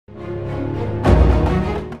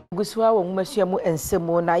Guswa wo masiamu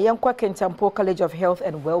ensemo na yenkwa Kintampo College of Health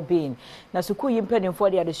and Well-being na suku yimpenin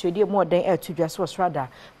for the adeswedie mo den etudwa so srada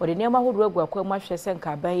wo de nema hodo agu akwa ahwese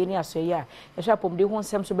nka ban yi ne asoye a ehwa pomde ho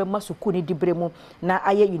nsem so be masuku ni dibremu na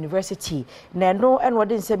aye university na no eno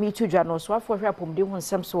de nsem itudwa no so afo hwa pomde ho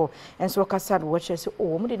nsem so enso kasa no wo kyese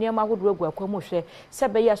o mo de nema hodo agu akwa mo hwe se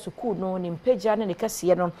be ya suku no ni mpagya ne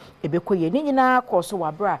kase no ebekoye ni nyina koso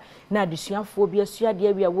wabra na adesuafo bi asuade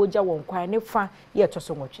awia woja won kwan ne fa ye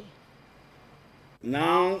toso nwoche.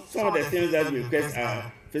 Now, some of the things that we request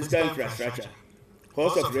are physical infrastructure,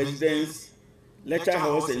 halls of residence, lecture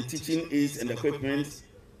halls and teaching aids and equipment,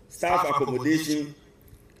 staff accommodation,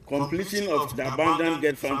 completion of the abandoned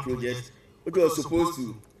Get Fund project, which was supposed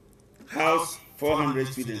to house 400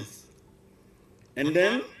 students. And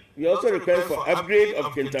then we also request for upgrade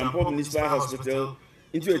of Kintampo Municipal Hospital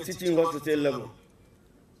into a teaching hospital level.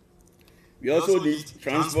 We also need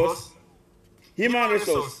transport, human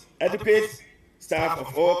resource, adequate staff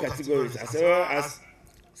of all categories, as well as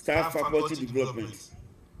staff faculty development.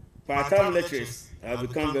 Part-time lecturers have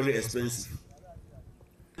become very expensive.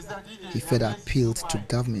 He further appealed to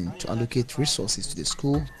government to allocate resources to the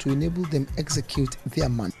school to enable them execute their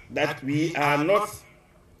mandate. That we are not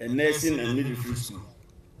a nursing and midwifery school.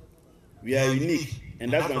 We are unique,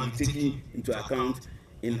 and that must be taken into account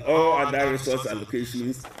in all other resource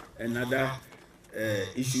allocations and other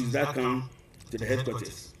issues that come to the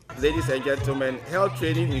headquarters. Ladies and gentlemen, health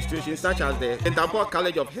training institutions such as the Kintampo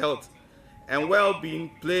College of Health and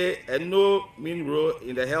Well-being play a no mean role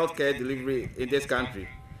in the healthcare delivery in this country.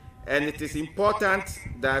 And it is important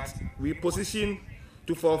that we position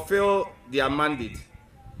to fulfill their mandate.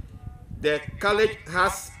 The college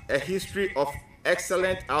has a history of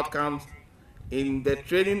excellent outcomes in the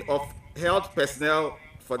training of health personnel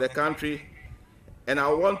for the country, and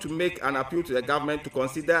I want to make an appeal to the government to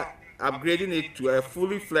consider upgrading it to a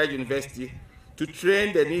fully fledged university to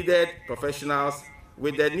train the needed professionals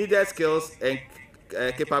with the needed skills and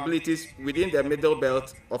capabilities within the middle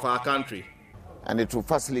belt of our country. And it will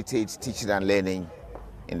facilitate teaching and learning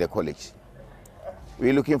in the college.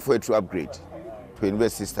 We're looking for it to upgrade to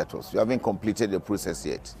university status. We haven't completed the process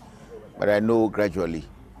yet, but I know gradually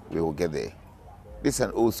we will get there. This is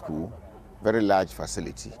an old school, very large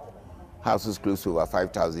facility, houses close to over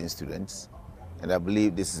 5,000 students. And I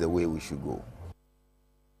believe this is the way we should go.